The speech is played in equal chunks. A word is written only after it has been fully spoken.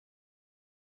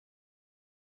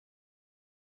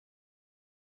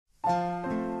ほ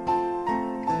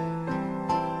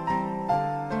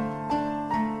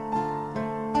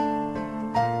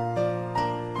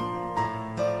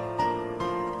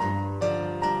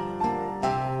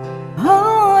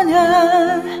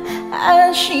ら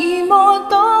足元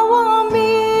を見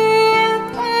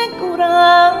てご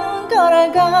らん、こ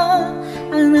れが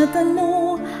あなた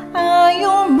の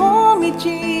歩む道。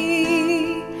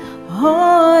ほ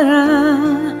ら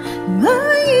前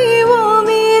を見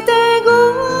てご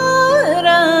ら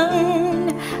ん、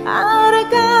あれ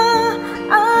が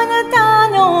あなた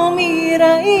の未来。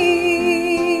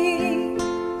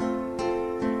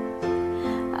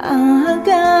あが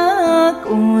こ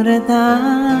れだ、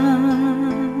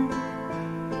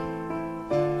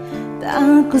た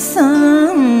くさ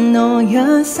んの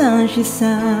優し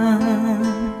さ、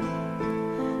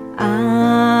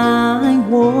愛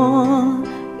を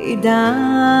抱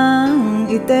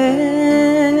いて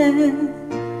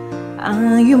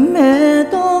歩め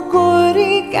と繰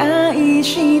り返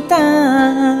した。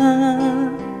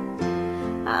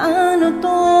あの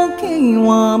時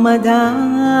はまだ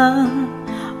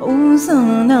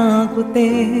幼くて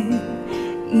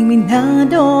意味な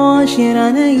ど知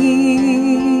らない。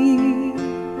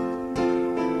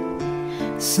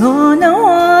その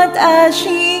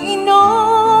私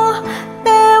の手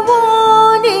を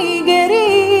握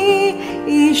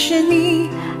り一緒に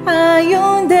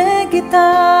歩んでき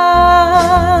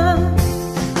た。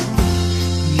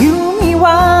夢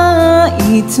は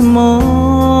いつも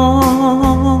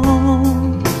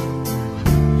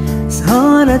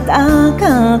空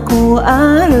高く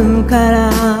あるか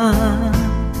ら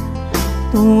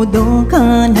届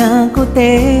かなく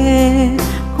て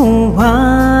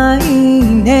怖い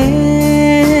ね。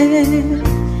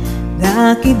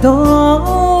だけ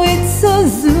ど追い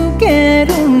続ける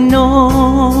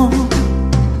の、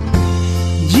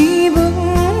自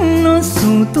分の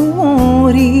スト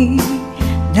ーリー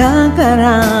だか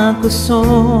らこそ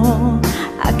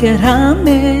諦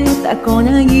めたく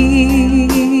ない。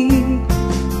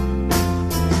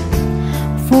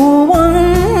不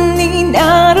安に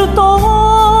なると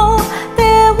手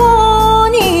を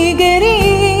握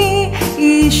り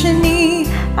一緒に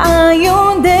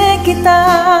歩んできた。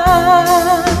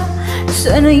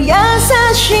その優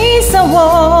しさ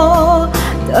を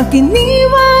時に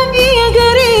は嫌が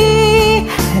り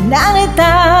離れた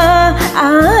会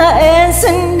え素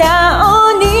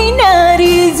直にな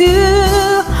りず、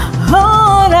ほ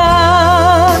ら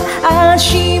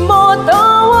足元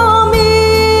を見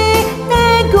て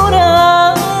ご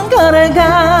らん、これが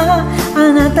あ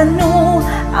なたの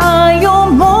歩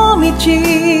む道。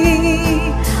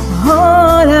ほ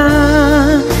ら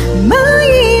前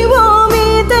を見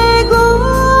てご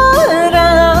ら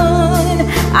ん、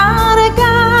あれが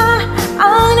あ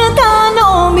なたの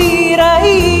未来。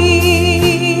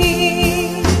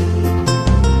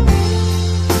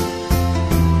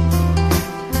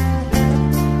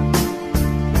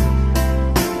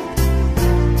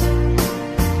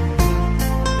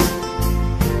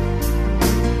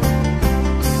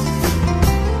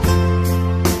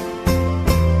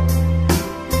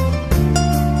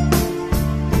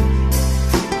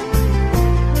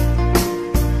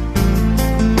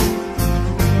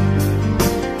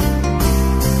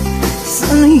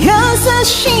優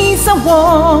しさを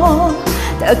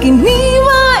時には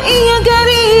嫌が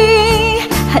り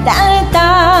離れた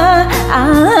会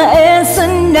え素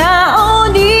直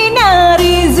になり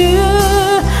ず、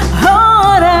ほ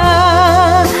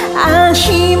ら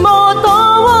足元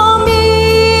を見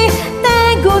て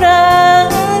ごらん、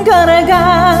これが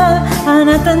あ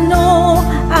なたの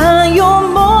歩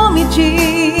む道。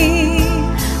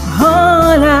ほ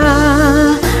ら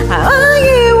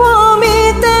愛を見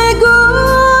てご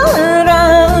ら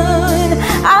ん、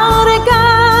あれが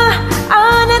あ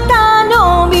なたの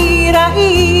未来。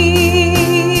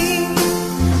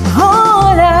ほ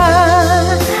ら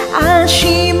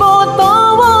足元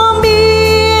を見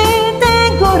て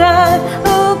ごらん、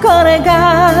これが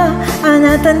あ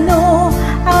なたの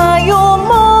歩む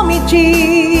道。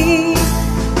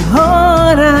ほ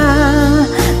ら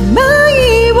前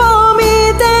を見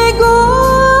てご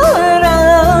ら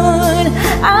ん、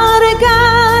あれが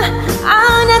あ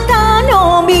なたの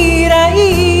未来。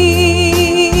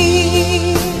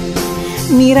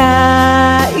未来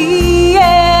へ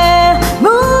向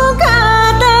か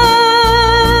って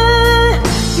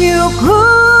ゆっく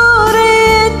り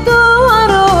と歩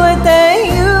いて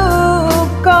ゆ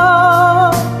こ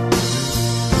う。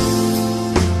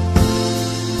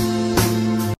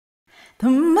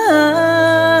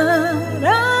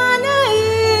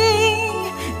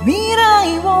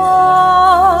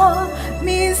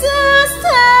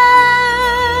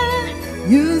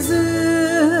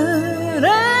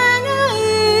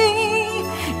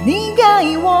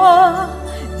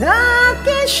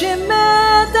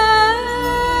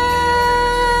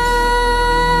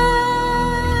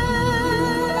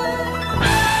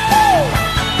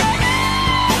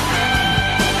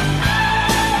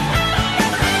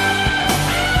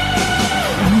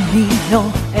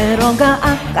 너가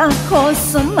아까고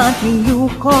semakin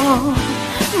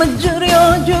Majuryo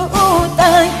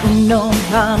jutai kuno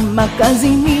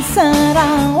hamakazini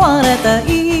sarawaratai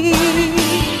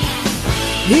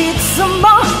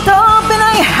Itsumo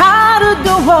tobenai haru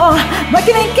duo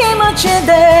Makine kimochi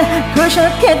de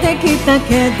kushokete kita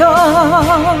kedo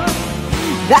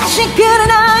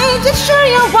Rashikiranai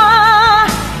jishuryo wa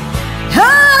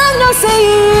hana no sei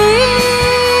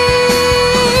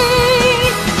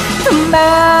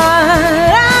Tumaranai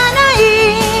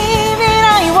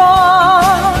mirai wo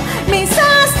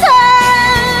misase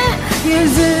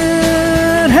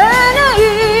Yuzuranai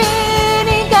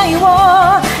nigai wo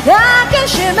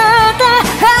Yakishimete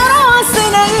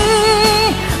harosinai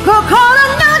Kokoro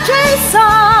no jiso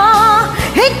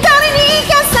Hikari ni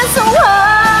kesensu wa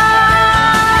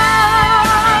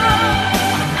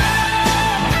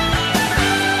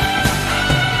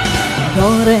ど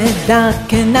れだ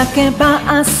け泣けば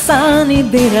朝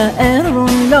に出られる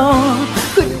の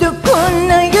孤独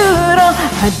な夜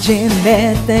初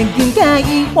めて限界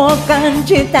を感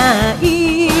じた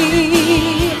い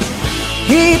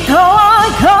人を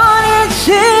これ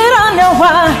知らぬは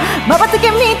瞬き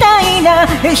みたいな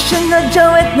一瞬の情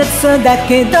熱だ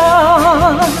けど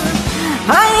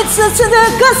愛に続く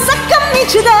坂道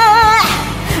で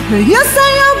優勢を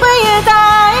覚えた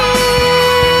い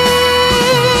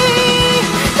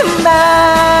止ま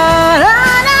ら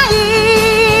ない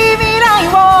未来を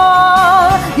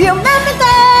夢見て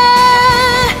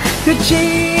口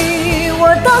を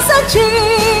閉ざし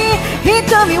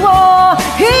瞳を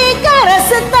光らせ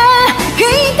て聞い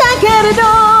たけれど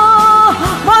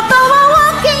もっと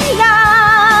大きな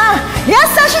優し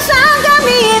さが見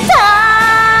えた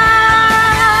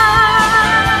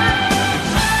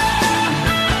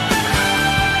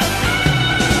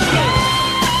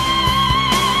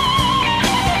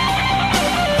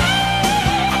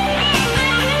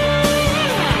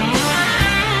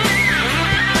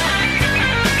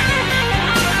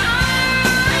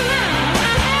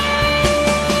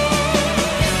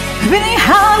首に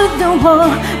貼るのを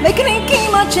めくり気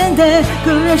持ちで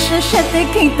苦しして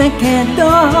きたけど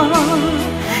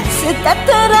捨てた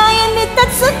ら家に立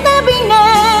つたびね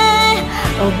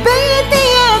怯えて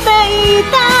い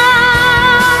た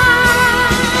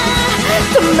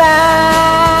止ま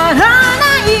らな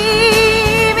い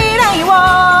未来を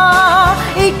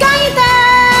描いて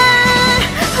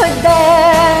筆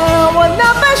を伸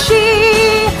ばし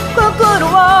心を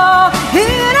開い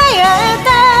て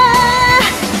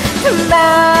止ま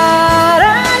ら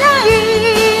ない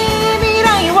未来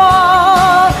を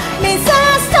見さ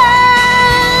せて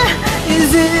譲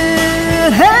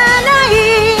れない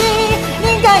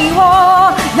願いを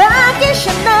抱きし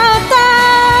めて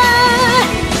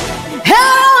減ら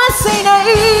せない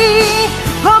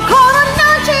心の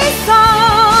小さ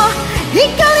光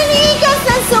に消せ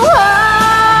そう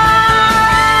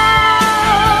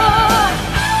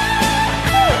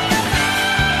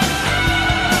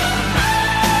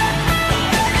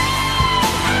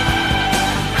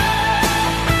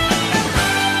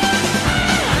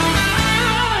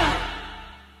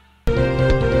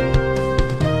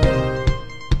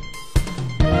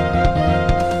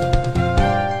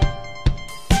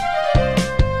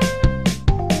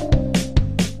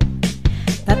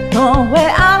たと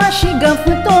え嵐が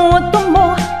吹とうと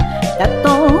もた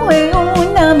とえ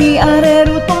大波荒れ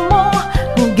るとも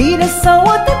途切れそう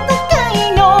戦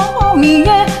いの海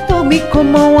へ飛び込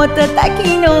もう叩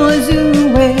きの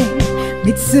杖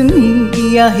見つ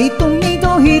めや瞳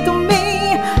と瞳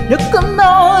ぬく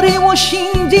もりを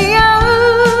信じ合う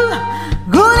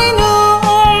5人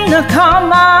の仲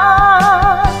間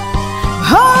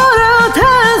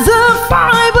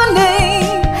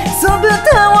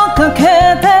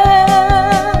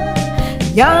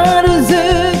やるず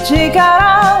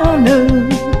力をぬ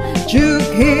10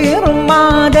キロ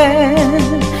まで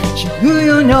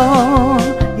冬の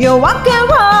夜明け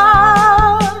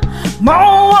はも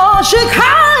う近い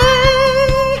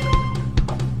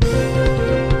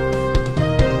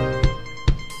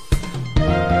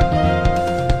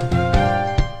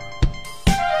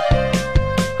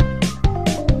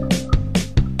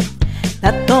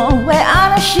たとえ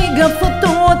嵐が吹と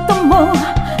うとも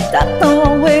たと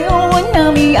え大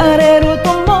波荒れる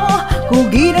とも途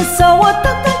切れそう戦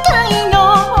い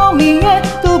の海へ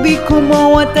飛び込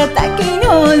もう叩き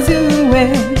の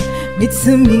杖見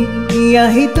つめ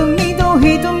や瞳と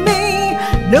瞳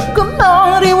ぬく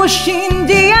もりを信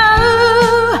じ合う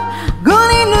5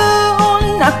人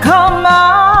の仲間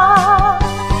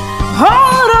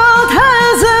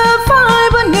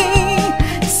に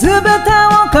全てを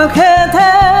かけて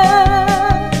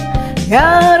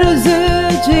やるず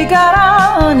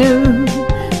力ぬ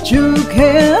10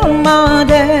けるま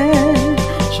で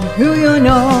冬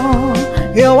の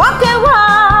夜明け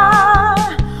は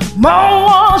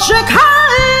もう世界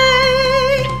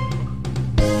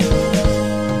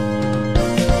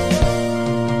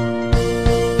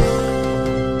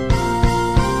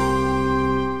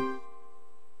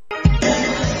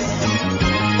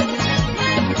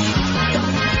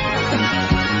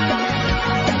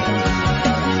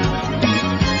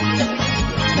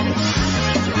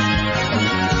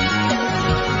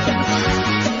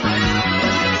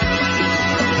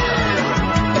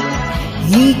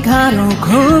光る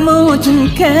雲に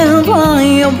can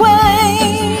fly away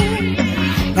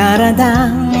体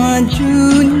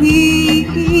中に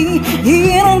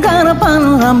広がるパ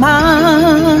ノラマ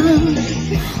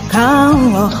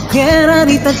顔を蹴ら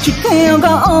れた地形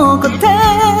が多くて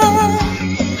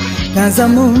風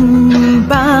も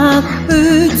爆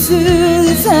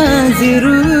発させ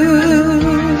る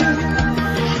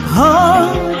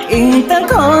置いた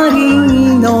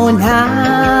氷の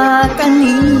中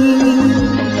に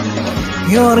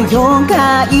夜よ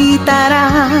がいた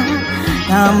ら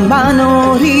玉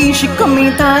のり仕込み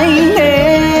たいね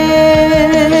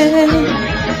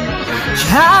シ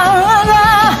ャ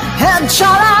ラヘッシャ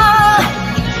ラ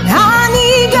何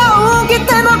が起き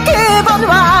ても気分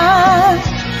は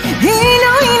いい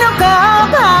のか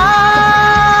ば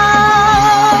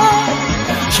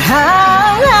シャ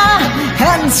ラヘ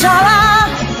ッシャラ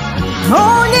胸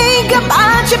がパ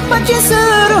チパチする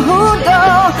ほど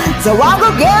騒ぐ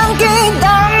元気だ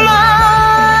な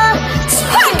ス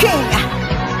パイキング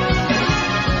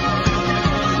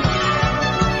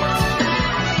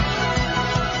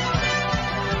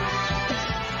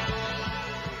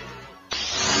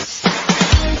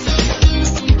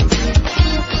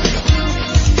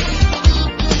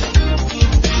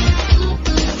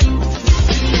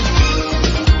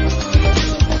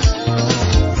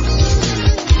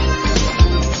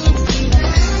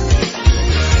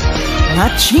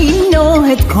街の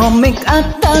ヘッドコミ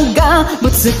方が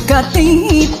ぶつかって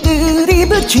いる入り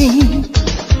口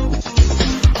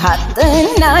果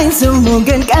てない草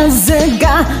原風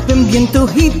がビンビンと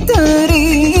一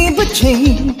人ぶ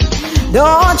ちど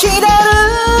っちだろ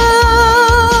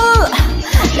う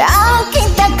泣き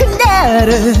たくな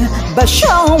る場所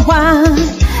は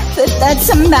二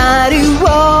つ丸を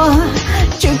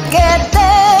つけて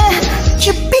ち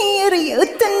ょびり打っ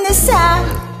たね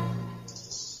さ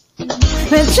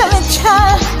めちゃめち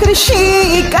ゃ苦し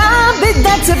い壁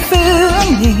立つ風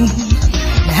に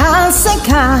なぜ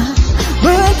か打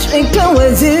ち壊わ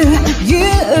ず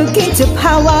勇気と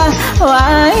パワー湧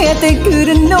いてく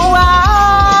るのは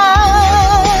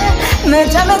め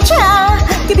ちゃめちゃ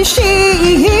厳しい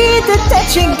人た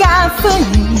ちが不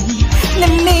意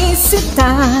に見せた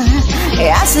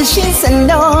優しさ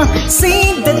のせ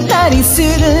いだったりする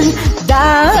ん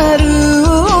だ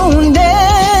ろうね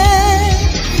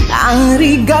あ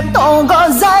りがとうご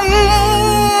ざい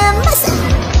ます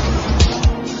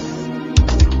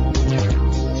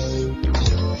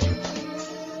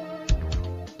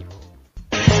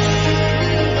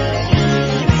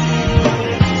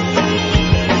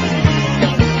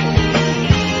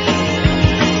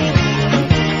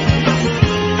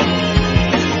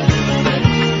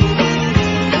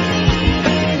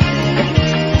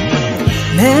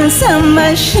目覚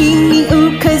ましに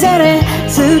浮かされ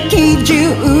スケジ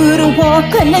ュールを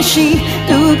こなし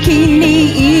時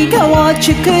にイカを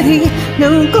作り残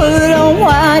る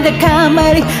は高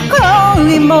まり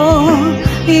恋も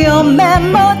夢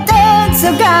も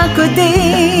哲学で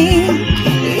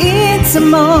いつ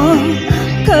も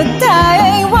答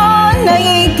えはな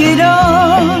いけど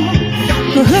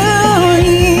不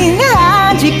意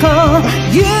な事故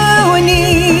言う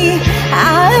に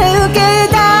歩け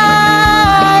た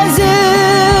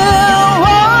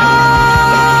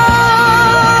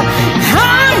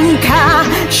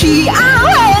幸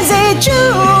せ中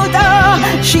途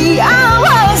幸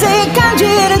せ感じ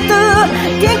ると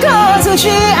結構幸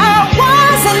せ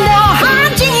の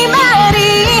始まり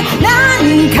なん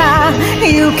か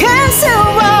行けそう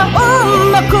う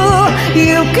まく行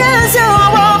けそう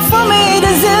踏み出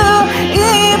す一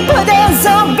歩でそ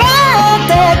べっ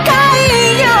て買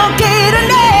いよける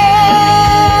ね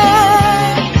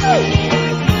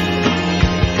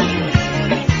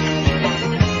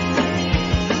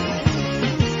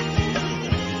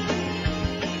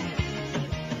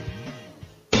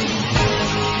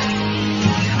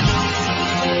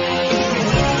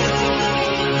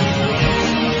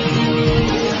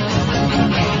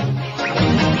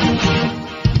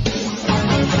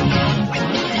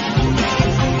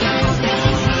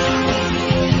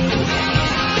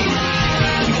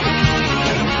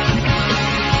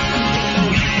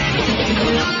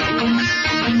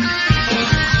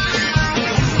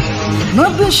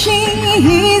眩しい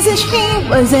日差し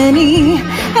風に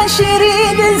走り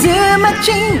出ず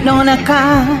街の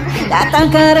中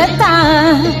叩かれ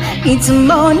たいつ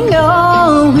も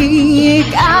の光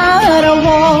を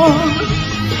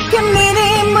君に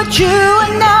夢中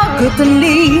なこと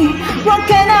にわ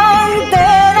けなんて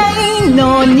ない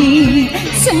のに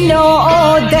スノ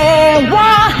ーで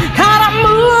は絡む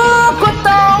こと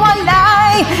はな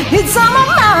いいつの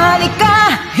間にか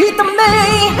瞳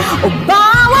奪わ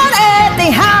れ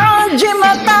て始ま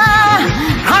った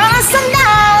離さな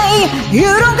い揺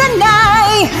るがな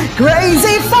い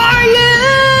Crazy for you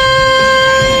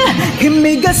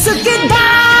君が好きだ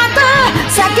と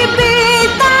叫び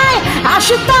たい明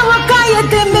日は変え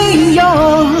てみよ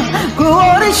う苦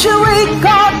しいこ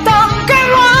とか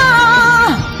ら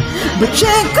ぶち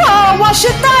壊し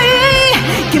たい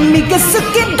君が好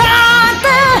きだって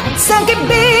叫び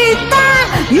た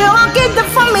い夜明けで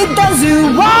for me does you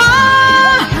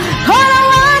want ほら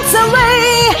once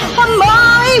away 思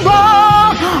いを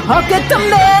受け止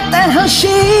めてほしい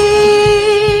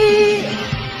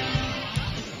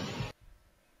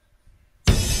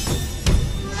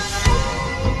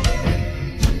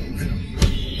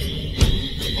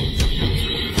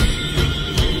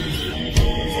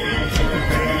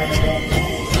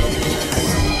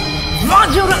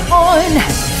Fajr on,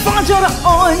 Fajr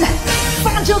on,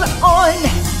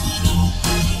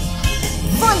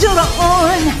 Fajr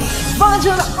on,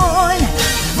 Fajr on,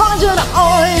 Fajr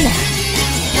on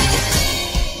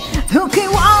時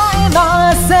はい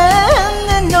ませ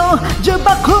んの呪縛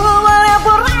は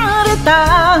破られた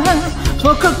吹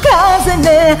く風で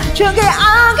ちぎ上げ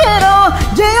ろ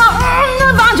ジオ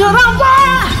ンのバジョラは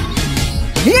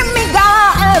意味が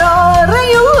ある理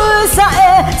由さえ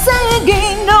正義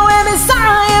の上でさ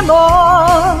えも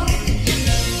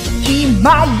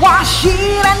今は知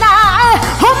らない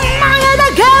お前だ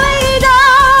けだ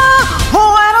俺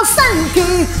の戦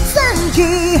記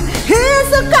静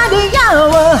かに矢を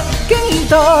きっ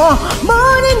と胸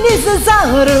に刺さ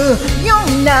るよ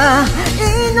うな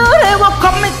祈りを込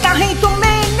めた瞳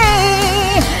に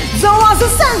ゾワゾ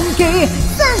戦記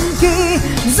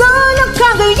その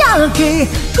輝き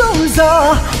空想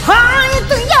入っ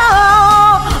てよ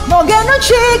無限の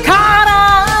力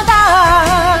だ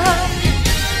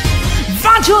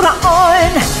Fajr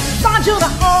on, Fajr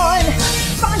on,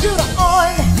 Fajr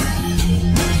on,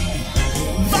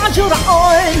 Fajr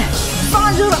on,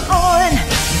 Fajr on,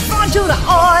 Fajr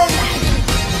on.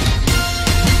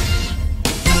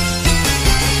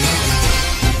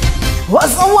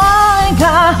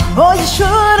 وصوايا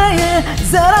وشوري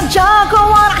زرم جاكو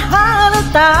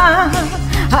ورحالتا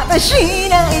هذا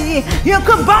شيني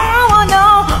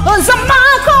يكبرونو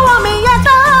وزماكو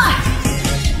وميتا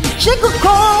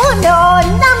شكوكو no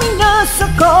nami no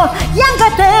soko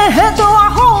yangate heto wa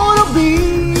horobi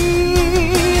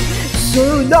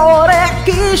sudore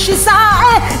kishi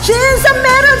sae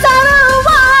shinsameru zaru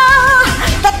wa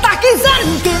tataki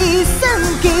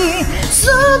senki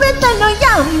subite no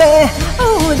yame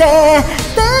ude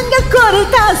tenga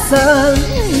kurita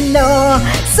no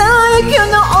sayakyu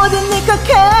no ode ni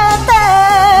kakete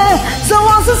so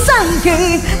wasu senki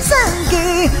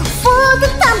for the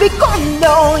time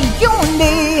kono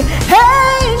yoni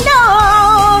hey no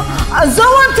so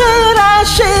wanted I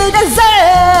should say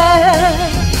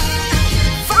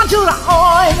Fajr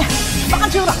on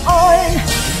Fajr on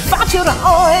Fajr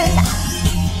on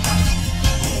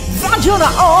Fajr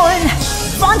on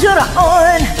Fajr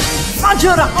on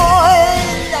Fajr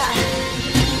on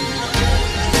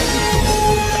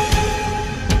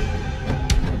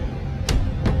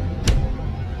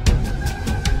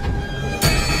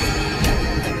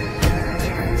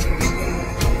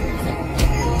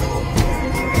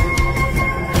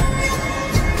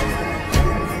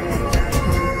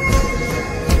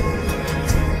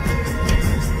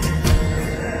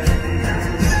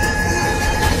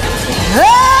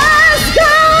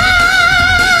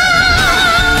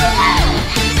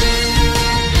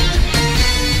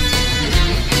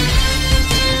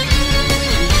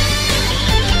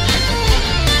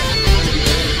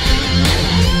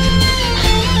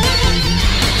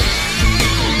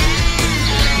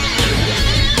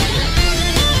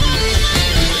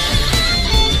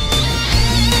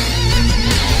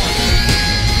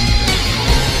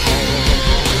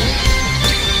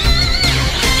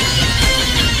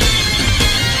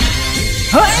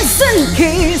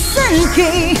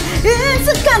Senki いつ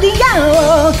か出会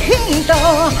おうきっと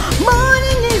胸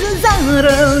に刺さる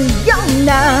ような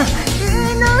祈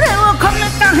りを込め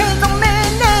た瞳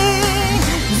に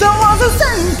どうぞ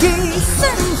Senki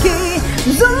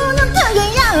その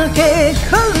輝き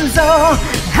空想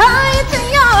吐いて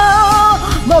よ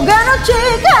無僕の力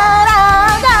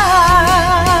だ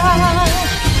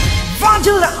Find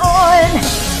your own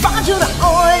Find your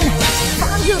own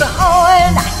Find your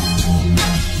own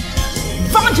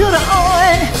Find your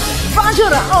own Find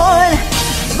your own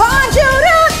Find your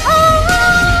own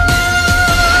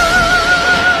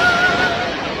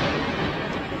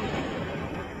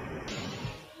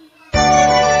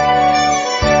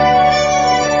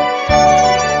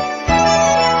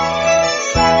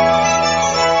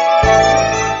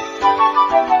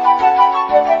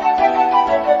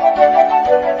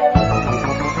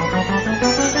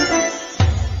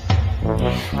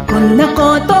こんな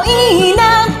こといい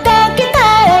なできた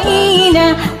らいい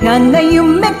なこんな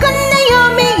夢こんな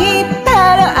夢言った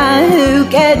らある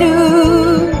けど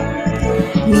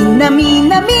みんな叶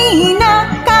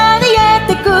え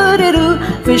てくれる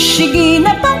不思議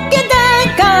なポケで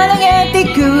叶えて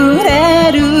く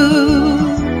れる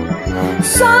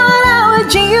空を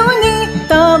自由に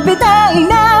飛びたい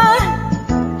な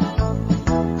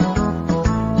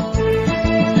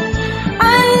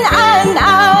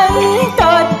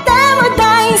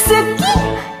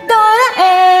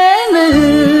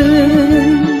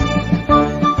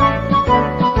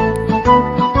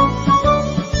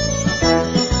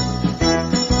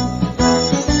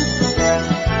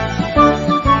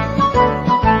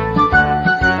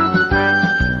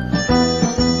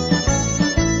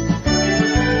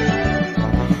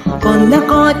こんな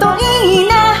こといい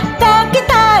なでき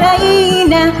たらいい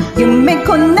な夢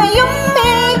こんな夢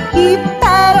いっぱ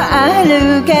いあ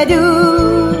るけど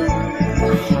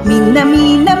みんな叶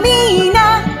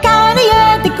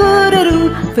えてくれる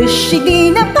不思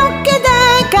議なポケで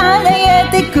叶え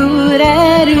てく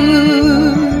れる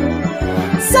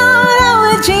空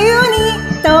を自由に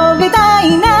飛びた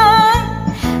いな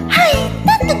はいタ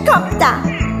ケコプタ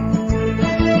ー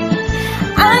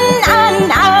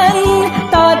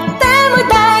とっても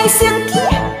大好き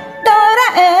ドラ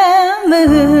えも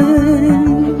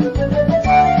ん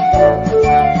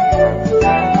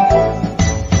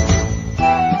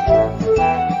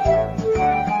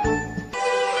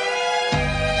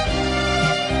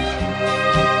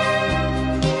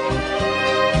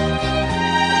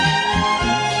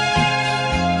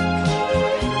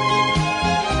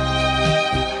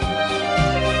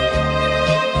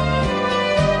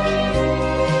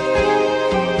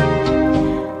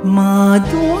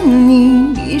窓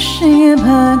に見せ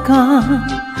場が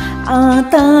当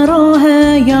たる部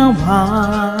屋は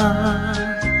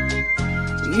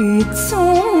いつ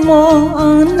もあ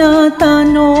なた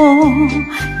の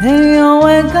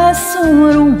匂いがす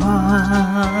るわ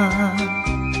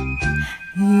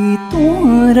一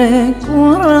人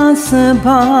暮らせ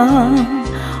ば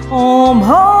思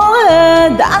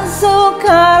い出すか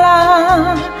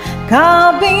ら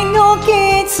壁の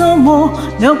傷も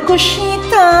残し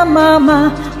たま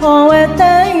ま終えて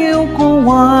ゆく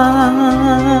わ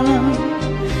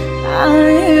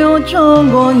愛を償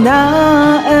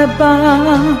えば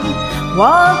別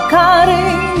れ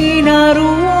になる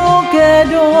け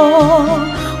ど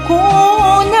こ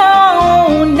んな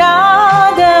女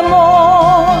でも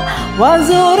忘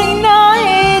れない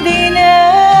でね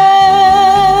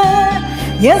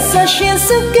優し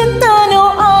すぎたの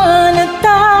あなた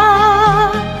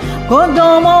子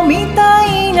供みた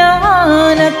いな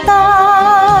あなた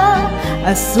明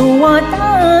日は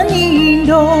他人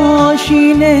同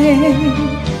士ね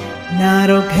な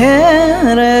るけ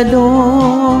れ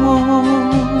ど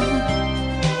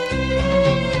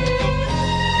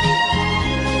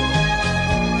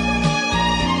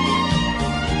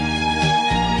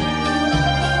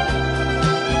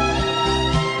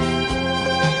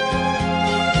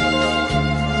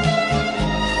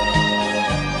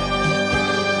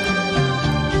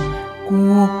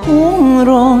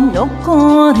心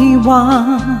残り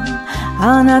は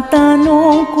あなた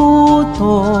のこと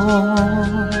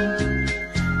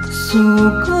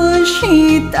少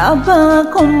しタバ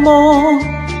コも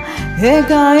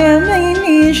控え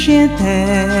めにし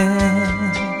て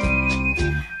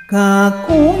過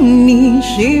去に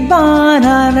縛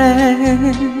られ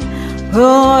暮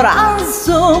ら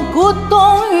すこ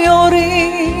とよ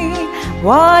り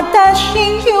私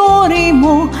より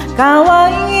も可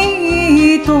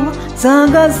愛いと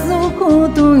探すこ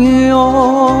と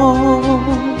よ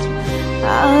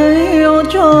愛を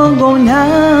償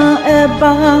えば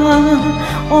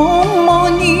重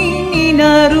荷に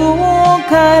なる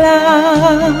か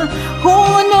らこ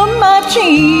の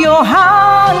街を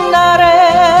離れ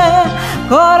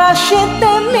暮らして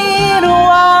みるわ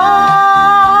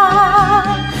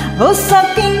お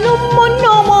酒のも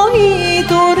のも一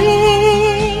人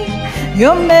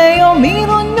夢を見る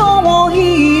のも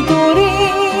一人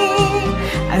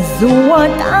明日は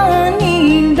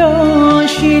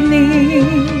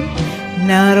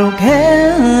なるけ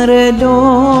れど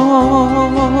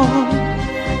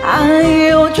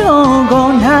愛をちょ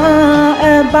ごな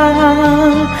えば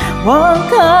わ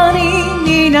かり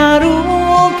になる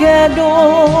けど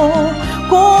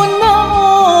こんな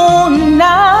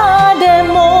女で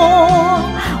も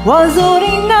忘れ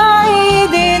ない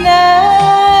でね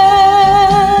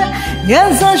優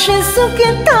しすぎ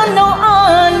たの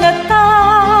あなた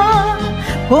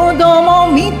子供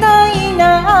みたい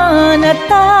なあな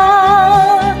た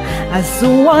明日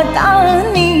は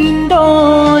他人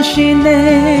同士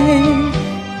ね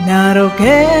なる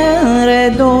け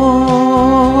れど